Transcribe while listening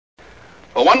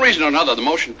For one reason or another, the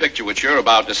motion picture which you're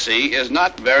about to see is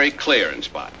not very clear in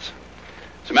spots.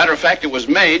 As a matter of fact, it was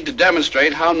made to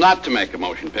demonstrate how not to make a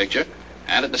motion picture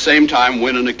and at the same time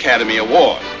win an Academy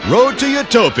Award. Road to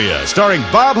Utopia, starring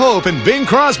Bob Hope and Bing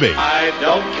Crosby. I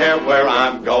don't care where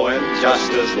I'm going,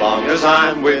 just as long as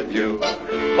I'm with you.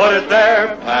 Put it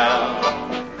there, pal.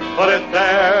 Put it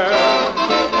there.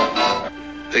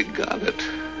 They got it.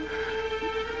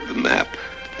 The map.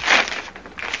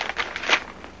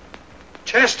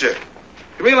 Chester,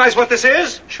 you realize what this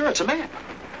is? Sure, it's a map.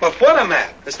 But what a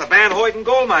map. It's the Van Hoyten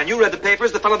gold mine. You read the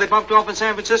papers, the fellow they bumped off in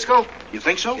San Francisco? You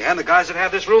think so? Yeah, and the guys that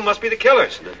have this room must be the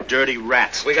killers. The dirty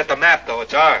rats. We got the map, though.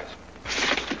 It's ours.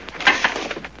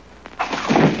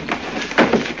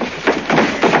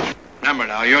 Remember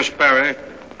now, you're Sperry,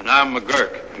 and I'm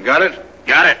McGurk. You got it?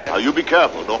 Got it. Now, you be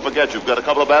careful. Don't forget, you've got a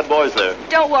couple of bad boys there.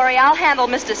 Don't worry, I'll handle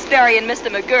Mr. Sperry and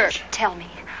Mr. McGurk. Tell me,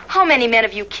 how many men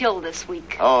have you killed this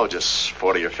week? Oh, just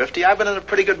 40 or 50. I've been in a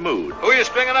pretty good mood. Who are you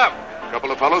stringing up? A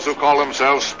couple of fellows who call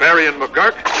themselves Sperry and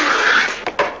McGurk.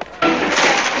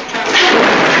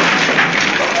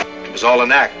 It was all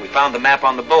an act. We found the map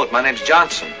on the boat. My name's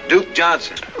Johnson. Duke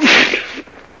Johnson.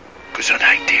 Good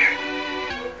night, dear.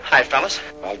 Hi, fellas.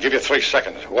 I'll give you 3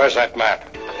 seconds. Where's that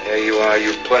map? There you are,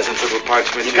 you pleasant little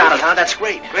parchment. You got it, huh? That's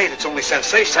great. Great, it's only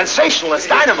sensational. Sensational. It's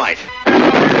dynamite.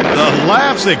 The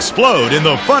laughs explode in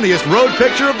the funniest road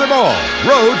picture of them all,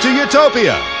 Road to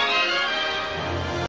Utopia.